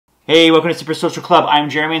Hey, welcome to Super Social Club. I'm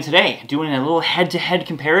Jeremy, and today doing a little head-to-head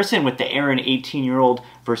comparison with the Arran 18-year-old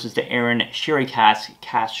versus the Arran Sherry Cask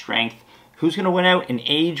Strength. Who's going to win out in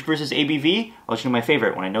age versus ABV? I'll let you know my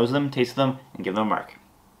favorite when I nose them, taste them, and give them a mark.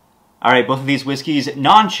 Alright, both of these whiskeys,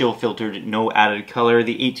 non-chill filtered, no added color.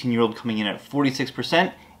 The 18-year-old coming in at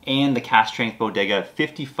 46%, and the Cask Strength Bodega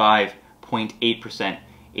 55.8%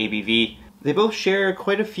 ABV. They both share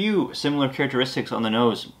quite a few similar characteristics on the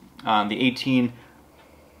nose. The 18,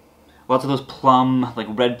 lots of those plum, like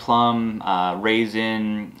red plum,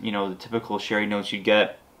 raisin, you know, the typical sherry notes you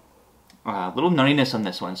get. A little nuttiness on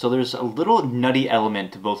this one. So there's a little nutty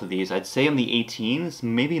element to both of these. I'd say on the 18, it's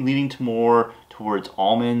maybe leaning to more towards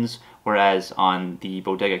almonds, whereas on the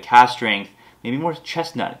Bodega Cask Strength, maybe more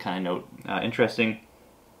chestnut kind of note. Interesting.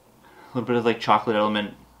 A little bit of like chocolate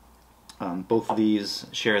element. Both of these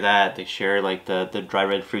share that. They share like the dry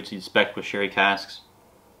red fruits you'd expect with sherry casks.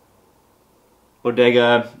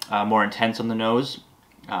 Bodega, more intense on the nose,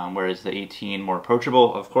 whereas the 18 more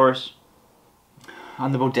approachable, of course.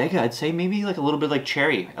 On the Bodega, I'd say maybe like a little bit like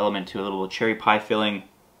cherry element to a little cherry pie filling.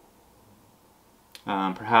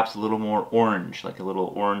 Perhaps a little more orange, like a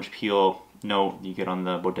little orange peel note you get on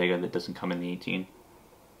the Bodega that doesn't come in the 18.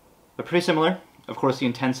 But pretty similar. Of course, the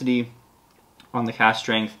intensity on the Cask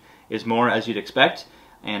Strength is more as you'd expect,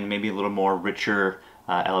 and maybe a little more richer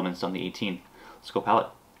elements on the 18. Let's go palate.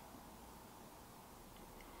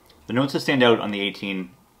 The notes that stand out on the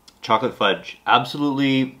 18, chocolate fudge,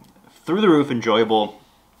 absolutely through the roof enjoyable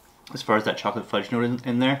as far as that chocolate fudge note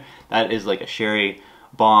in there. That is like a sherry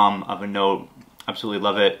bomb of a note. Absolutely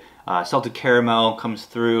love it. Salted caramel comes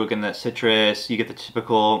through, again that citrus. You get the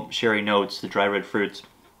typical sherry notes, the dry red fruits.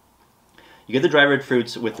 You get the dry red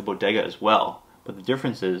fruits with the Bodega as well, but the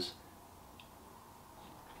difference is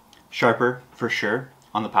sharper for sure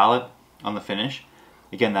on the palate, on the finish.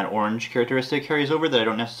 Again, that orange characteristic carries over that I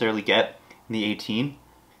don't necessarily get in the 18.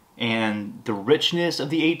 And the richness of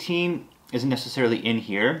the 18 isn't necessarily in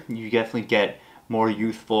here. You definitely get more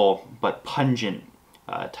youthful but pungent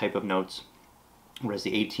type of notes. Whereas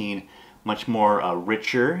the 18, much more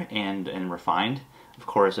richer and refined. Of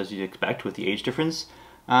course, as you'd expect with the age difference.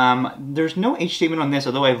 There's no age statement on this,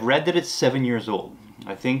 although I've read that it's 7 years old.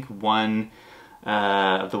 I think one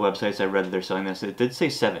of the websites I read that they're selling this, it did say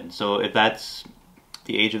 7. So if that's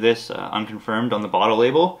the age of this, unconfirmed on the bottle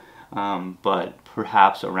label, but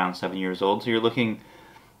perhaps around 7 years old. So you're looking,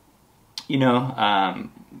 you know,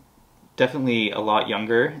 definitely a lot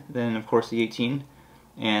younger than, of course, the 18,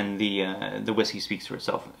 and the whiskey speaks for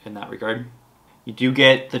itself in that regard. You do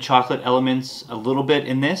get the chocolate elements a little bit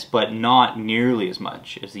in this, but not nearly as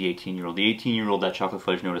much as the 18-year-old. The 18-year-old, that chocolate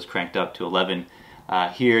fudge note is cranked up to 11.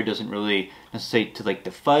 Here doesn't really necessitate to like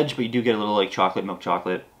the fudge, but you do get a little like chocolate, milk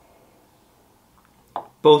chocolate.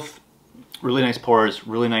 Both really nice pours,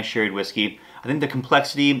 really nice sherried whiskey. I think the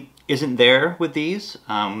complexity isn't there with these,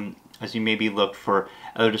 as you maybe look for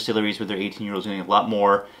other distilleries with their 18-year-olds getting a lot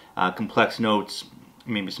more complex notes,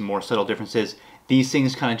 maybe some more subtle differences. These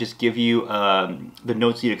things kind of just give you the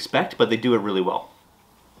notes you'd expect, but they do it really well.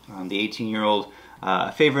 The 18-year-old,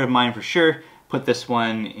 favorite of mine for sure. Put this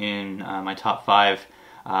one in my top 5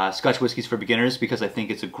 Scotch whiskeys for beginners because I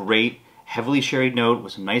think it's a great, heavily sherried note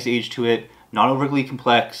with some nice age to it. Not overly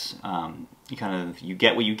complex. You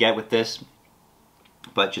get what you get with this,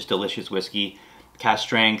 but just delicious whiskey. Cask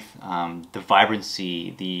Strength, the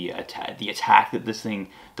vibrancy, the attack that this thing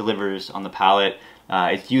delivers on the palate.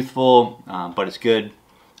 It's youthful, but it's good.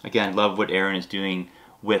 Again, I love what Arran is doing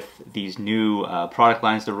with these new product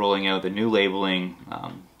lines they're rolling out, the new labeling.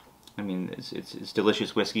 I mean, it's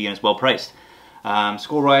delicious whiskey and it's well priced.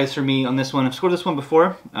 Score rise for me on this one. I've scored this one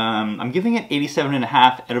before. I'm giving it 87.5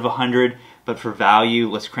 out of 100, but for value,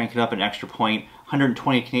 let's crank it up an extra point.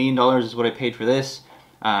 120 Canadian dollars is what I paid for this.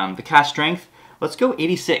 The Cask Strength, let's go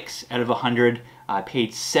 86 out of 100. I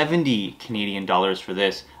paid 70 Canadian dollars for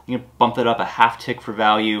this. I'm gonna bump that up a half tick for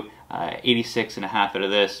value. 86.5 out of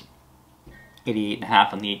this.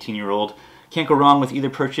 88.5 on the 18-year-old. Can't go wrong with either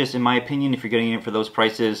purchase, in my opinion, if you're getting it for those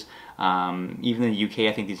prices. Even in the UK,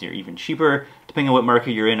 I think these are even cheaper, depending on what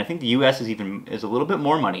market you're in. I think the US is a little bit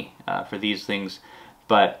more money for these things,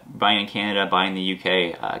 but buying in Canada, buying in the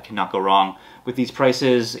UK, cannot go wrong with these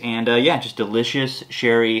prices. And yeah, just delicious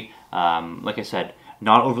sherry. Like I said,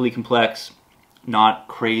 not overly complex, not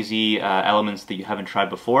crazy elements that you haven't tried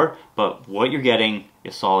before, but what you're getting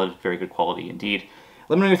is solid, very good quality indeed.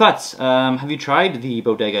 Let me know your thoughts. Have you tried the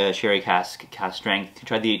Bodega Sherry Cask Strength? You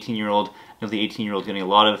tried the 18-year-old? I know the 18-year-old getting a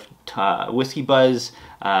lot of whiskey buzz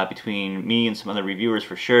between me and some other reviewers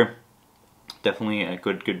for sure. Definitely a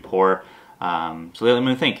good pour. So let me know what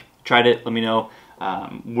you think. Tried it, let me know.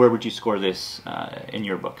 Where would you score this in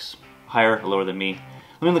your books? Higher or lower than me?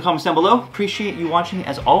 Let me know in the comments down below. Appreciate you watching.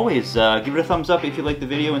 As always, give it a thumbs up if you like the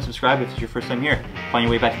video and subscribe if it's your first time here. Find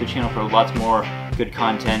your way back to the channel for lots more good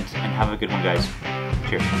content, and have a good one, guys.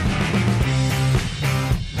 Cheers.